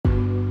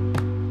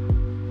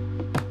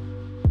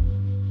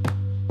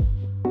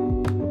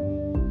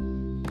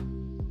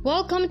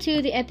Welcome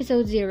to the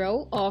episode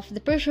 0 of the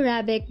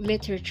Persian-Arabic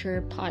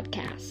Literature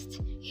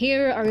Podcast.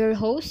 Here are your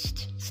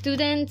hosts,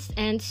 students,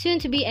 and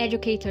soon-to-be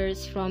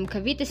educators from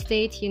Cavite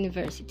State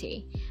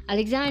University,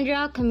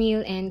 Alexandra,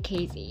 Camille, and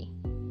Casey.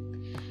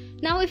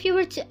 Now, if you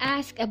were to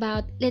ask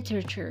about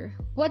literature,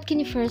 what can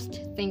you first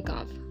think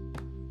of?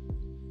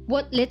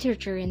 What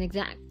literature in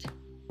exact?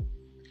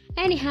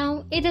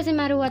 Anyhow, it doesn't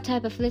matter what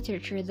type of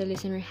literature the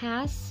listener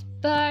has,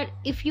 but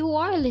if you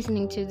are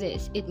listening to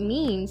this, it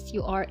means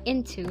you are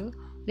into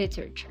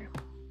literature.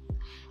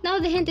 Now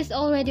the hint is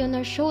already on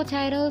our show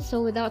title,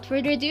 so without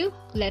further ado,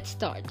 let's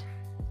start.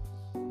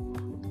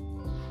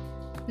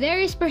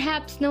 There is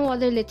perhaps no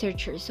other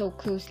literature so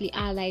closely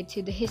allied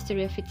to the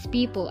history of its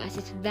people as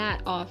is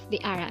that of the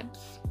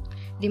Arabs.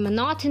 The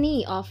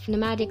monotony of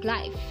nomadic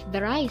life,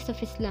 the rise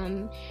of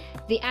Islam,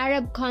 the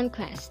Arab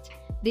conquest,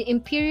 the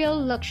imperial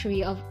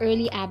luxury of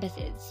early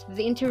Abbasids,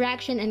 the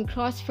interaction and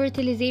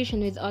cross-fertilization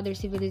with other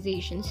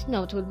civilizations,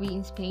 notably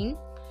in Spain,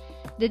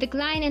 the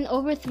decline and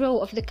overthrow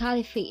of the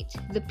Caliphate,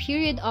 the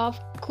period of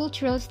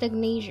cultural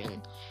stagnation,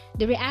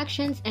 the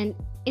reactions and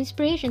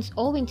inspirations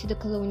owing to the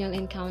colonial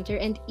encounter,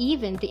 and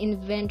even the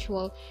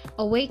eventual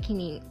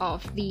awakening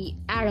of the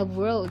Arab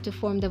world to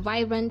form the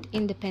vibrant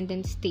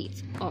independent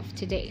states of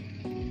today.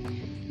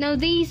 Now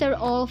these are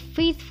all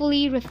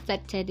faithfully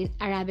reflected in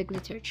Arabic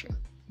literature,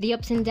 the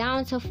ups and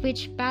downs of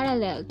which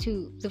parallel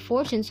to the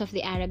fortunes of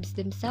the Arabs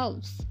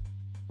themselves.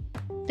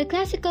 The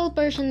classical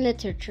Persian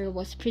literature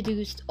was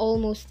produced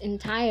almost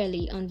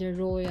entirely under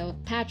royal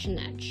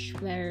patronage,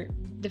 where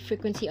the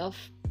frequency of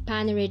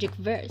panegyric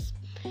verse,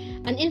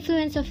 an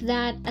influence of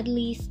that at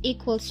least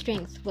equal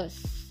strength,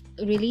 was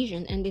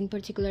religion, and in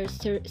particular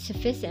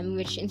Sufism,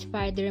 which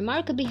inspired the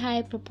remarkably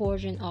high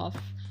proportion of,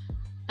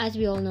 as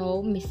we all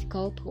know,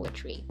 mystical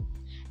poetry.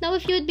 Now,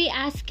 if you would be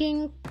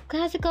asking,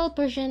 classical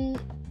Persian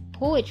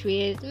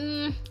poetry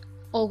is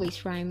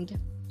always rhymed.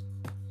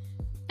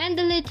 And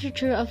the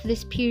literature of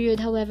this period,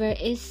 however,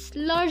 is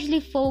largely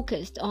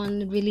focused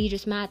on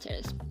religious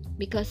matters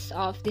because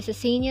of the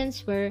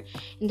Sasanians were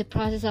in the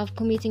process of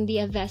committing the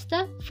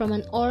Avesta from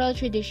an oral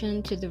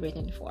tradition to the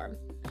written form.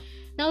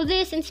 Now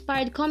this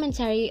inspired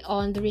commentary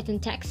on the written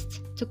text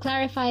to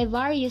clarify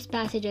various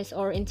passages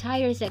or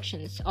entire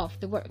sections of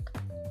the work.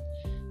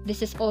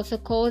 This is also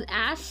called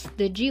as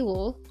the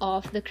jewel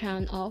of the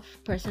crown of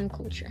Persian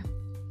culture.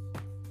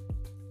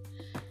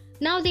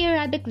 Now the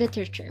Arabic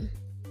literature.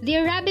 The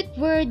Arabic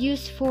word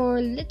used for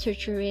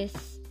literature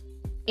is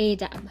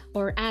adab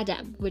or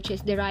adab, which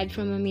is derived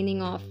from a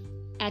meaning of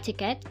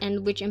etiquette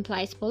and which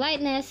implies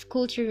politeness,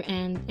 culture,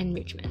 and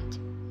enrichment.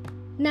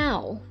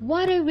 Now,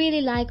 what I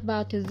really like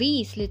about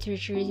these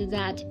literatures is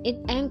that it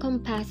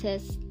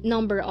encompasses a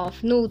number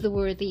of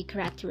noteworthy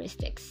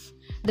characteristics,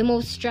 the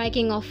most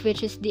striking of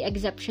which is the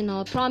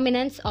exceptional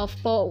prominence of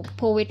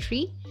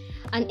poetry.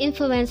 An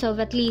influence of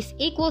at least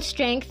equal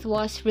strength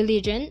was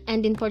religion,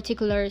 and in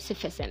particular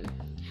Sufism,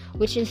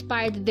 which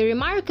inspired the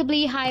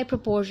remarkably high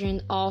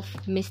proportion of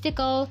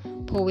mystical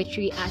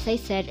poetry, as I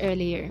said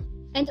earlier.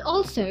 And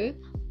also,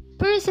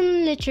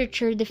 Persian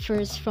literature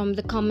differs from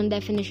the common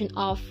definition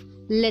of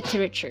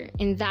literature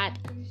in that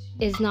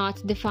is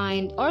not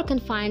defined or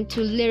confined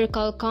to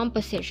lyrical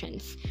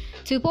compositions,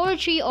 to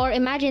poetry or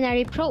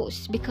imaginary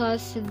prose,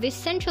 because the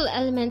central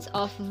elements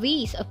of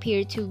these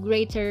appear to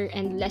greater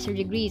and lesser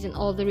degrees in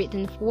all the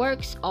written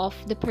works of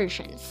the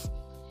Persians.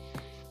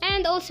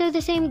 And also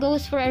the same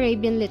goes for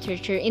Arabian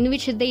literature, in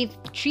which they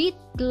treat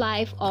the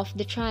life of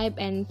the tribe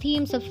and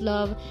themes of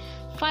love,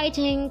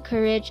 fighting,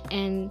 courage,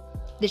 and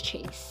the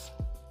chase.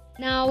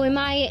 Now, we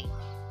might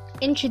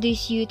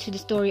introduce you to the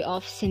story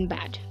of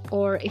Sinbad,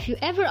 or if you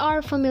ever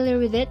are familiar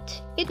with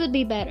it, it would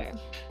be better.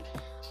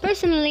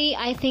 Personally,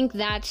 I think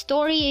that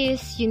story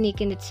is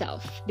unique in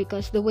itself,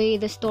 because the way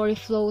the story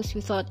flows,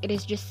 we thought it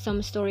is just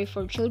some story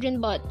for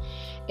children, but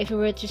if we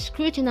were to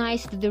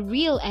scrutinize the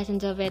real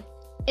essence of it,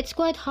 it's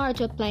quite hard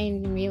to apply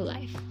in real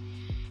life.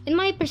 In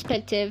my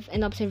perspective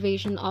and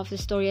observation of the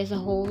story as a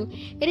whole,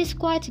 it is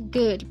quite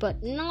good,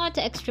 but not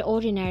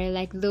extraordinary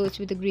like those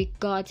with the Greek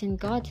gods and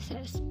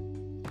goddesses.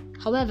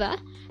 However,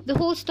 the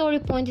whole story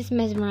point is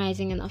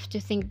mesmerizing enough to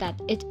think that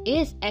it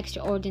is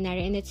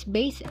extraordinary in its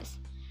basis.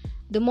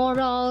 The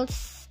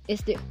morals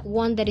is the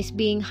one that is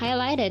being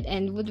highlighted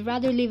and would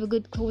rather leave a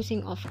good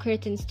closing of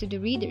curtains to the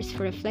readers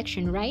for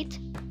reflection, right?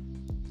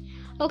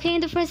 Okay,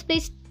 in the first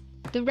place,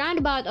 the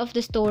roundabout of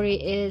the story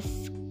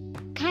is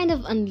kind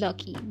of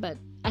unlucky, but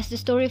as the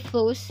story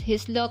flows,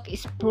 his luck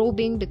is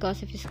probing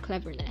because of his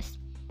cleverness.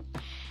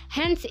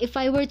 Hence, if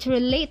I were to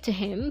relate to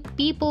him,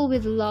 people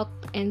with luck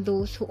and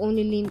those who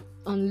only lean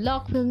on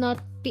luck will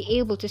not be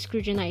able to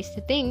scrutinize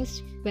the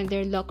things when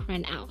their luck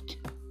ran out.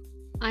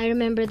 I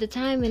remember the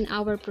time when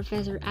our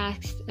professor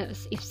asked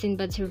us if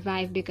Sinbad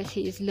survived because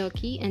he is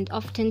lucky, and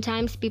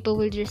oftentimes people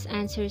will just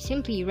answer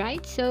simply,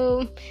 right?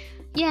 So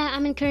yeah,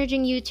 I'm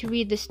encouraging you to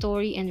read the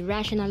story and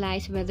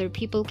rationalize whether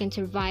people can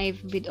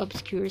survive with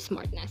obscure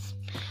smartness.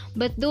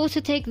 But those who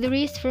take the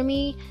risk, for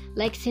me,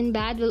 like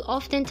Sinbad, will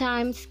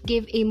oftentimes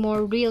give a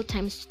more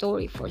real-time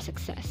story for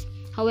success.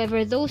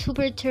 However, those who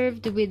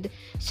perturbed with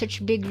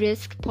such big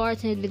risk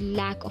partnered with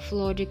lack of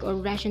logic or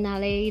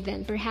rationality,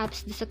 then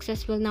perhaps the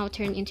success will now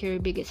turn into your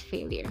biggest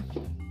failure.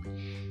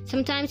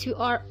 Sometimes we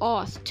are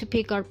asked to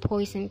pick our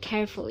poison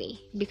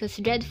carefully, because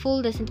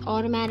dreadful doesn't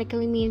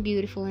automatically mean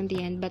beautiful in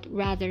the end, but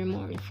rather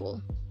mournful.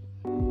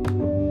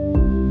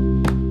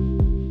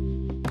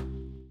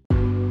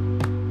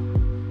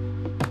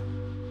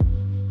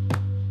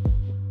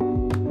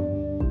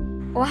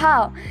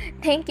 Wow,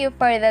 thank you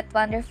for that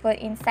wonderful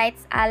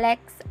insights,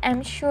 Alex.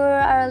 I'm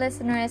sure our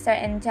listeners are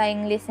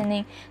enjoying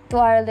listening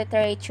to our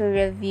literature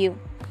review.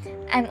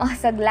 I'm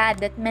also glad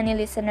that many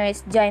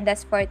listeners joined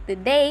us for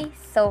today,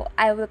 so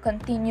I will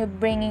continue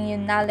bringing you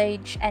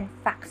knowledge and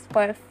facts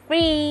for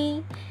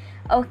free.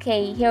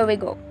 Okay, here we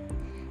go.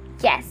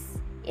 Yes,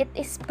 it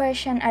is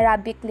Persian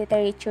Arabic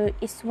literature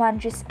is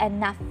wondrous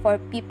enough for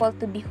people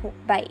to be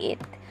hooked by it.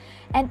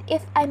 And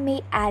if I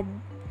may add,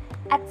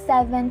 at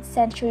 7th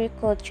century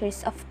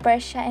cultures of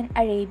Persia and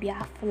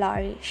Arabia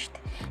flourished.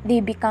 They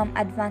become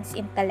advanced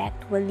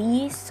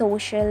intellectually,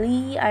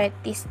 socially,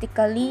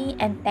 artistically,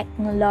 and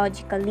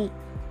technologically.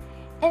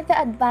 And the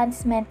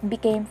advancement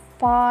became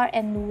far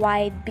and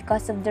wide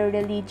because of the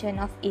religion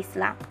of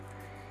Islam.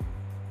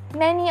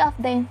 Many of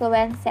the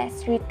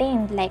influences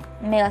retained, like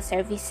mail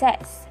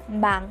services,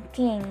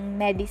 banking,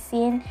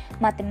 medicine,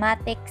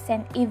 mathematics,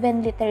 and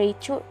even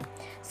literature.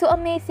 So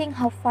amazing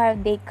how far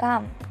they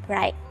come,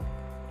 right?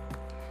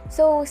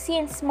 So,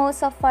 since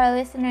most of our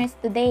listeners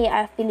today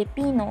are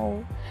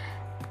Filipino,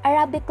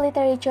 Arabic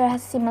literature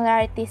has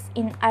similarities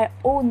in our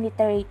own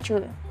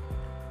literature.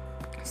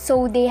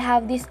 So, they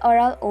have this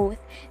oral oath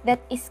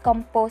that is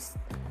composed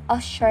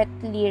of short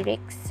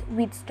lyrics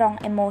with strong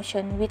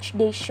emotion, which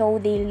they show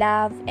they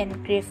love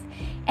and grief,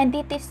 and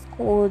it is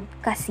called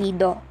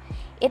Kasido.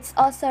 It's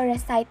also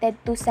recited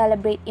to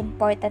celebrate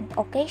important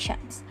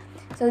occasions.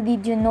 So,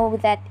 did you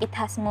know that it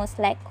has most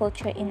like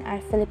culture in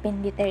our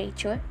Philippine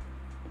literature?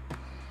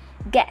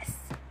 Guess,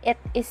 it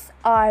is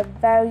our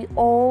very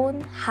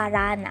own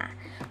harana,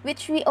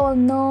 which we all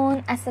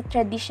know as a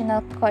traditional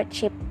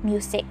courtship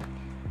music.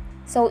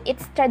 So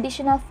it's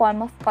traditional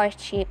form of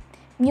courtship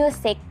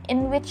music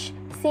in which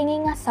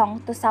singing a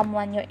song to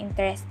someone you're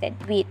interested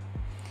with.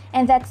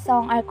 And that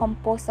song are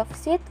composed of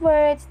sweet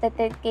words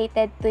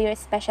dedicated to your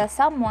special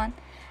someone.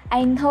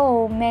 I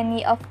know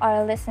many of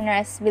our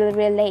listeners will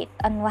relate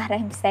on what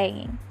I'm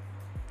saying.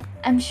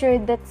 I'm sure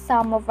that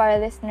some of our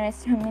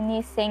listeners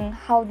reminiscing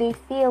how they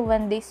feel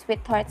when these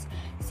sweethearts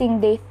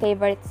sing their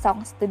favorite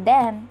songs to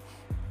them.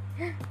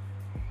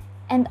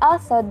 And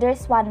also,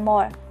 there's one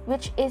more,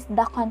 which is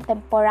the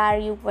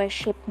contemporary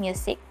worship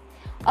music,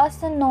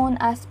 also known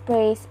as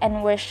praise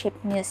and worship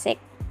music.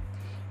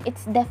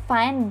 It's the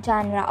defined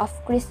genre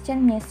of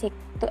Christian music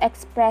to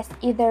express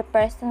either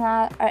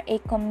personal or a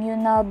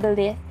communal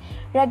belief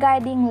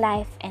regarding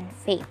life and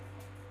faith.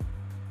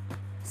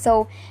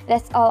 So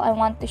that's all I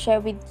want to share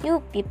with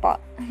you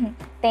people.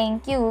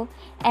 Thank you.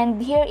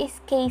 And here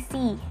is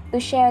Casey to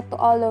share to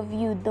all of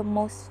you the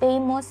most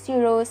famous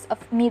heroes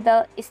of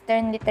Middle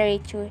Eastern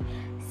literature,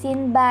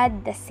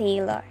 Sinbad the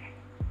Sailor.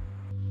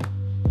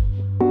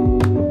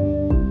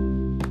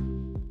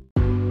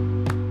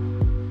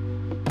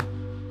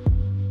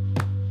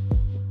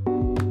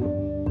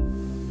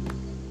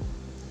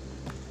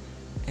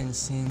 And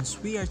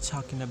since we are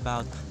talking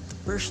about the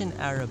Persian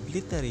Arab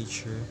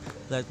literature,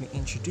 let me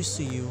introduce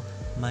to you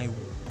my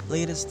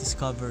latest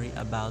discovery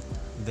about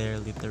their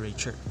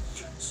literature.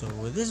 So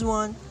this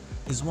one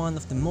is one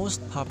of the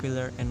most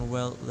popular and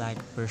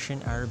well-liked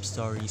Persian Arab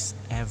stories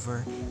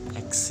ever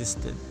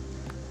existed.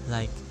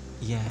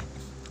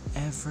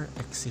 Ever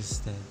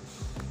existed.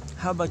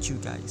 How about you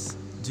guys?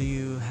 Do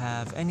you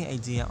have any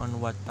idea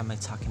on what am I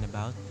talking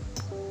about?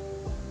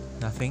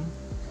 Nothing?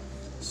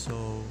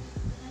 So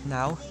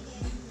now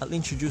I'll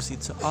introduce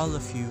it to all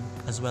of you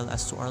as well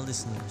as to our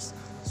listeners.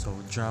 So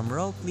drum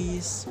roll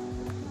please.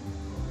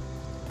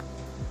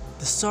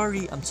 The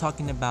story I'm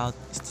talking about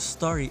is the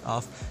story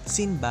of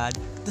Sinbad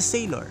the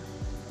Sailor.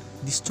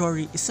 The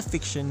story is a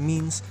fiction,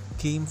 means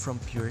came from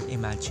pure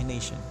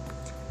imagination.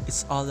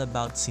 It's all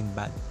about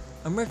Sinbad,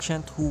 a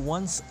merchant who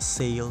once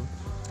sailed,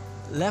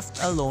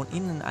 left alone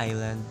in an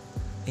island,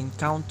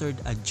 encountered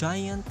a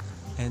giant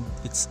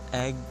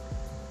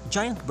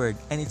bird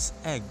and its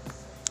egg,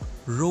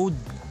 rode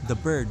the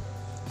bird,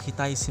 he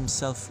ties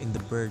himself in the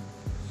bird,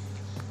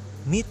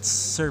 meets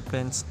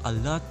serpents, a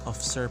lot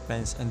of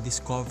serpents, and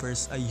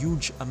discovers a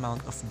huge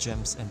amount of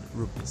gems and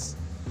rubies.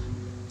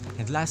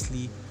 And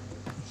lastly,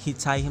 he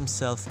ties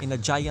himself in a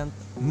giant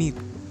meat.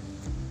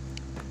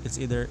 It's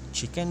either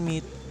chicken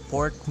meat,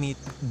 pork meat,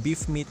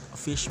 beef meat,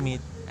 fish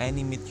meat,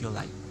 any meat you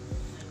like.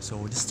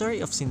 So the story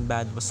of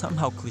Sinbad was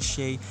somehow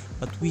cliche,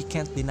 but we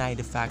can't deny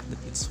the fact that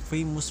it's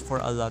famous for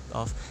a lot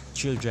of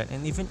children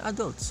and even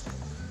adults.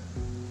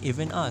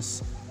 Even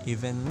us,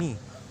 even me.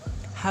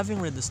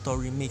 Having read the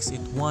story makes it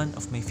one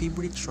of my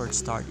favorite short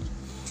stories.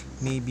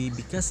 Maybe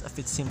because of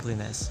its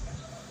simpleness.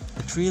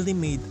 It really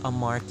made a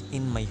mark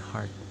in my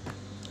heart.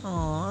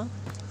 Aww,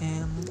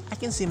 and I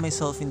can see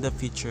myself in the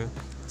future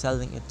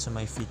telling it to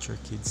my future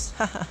kids.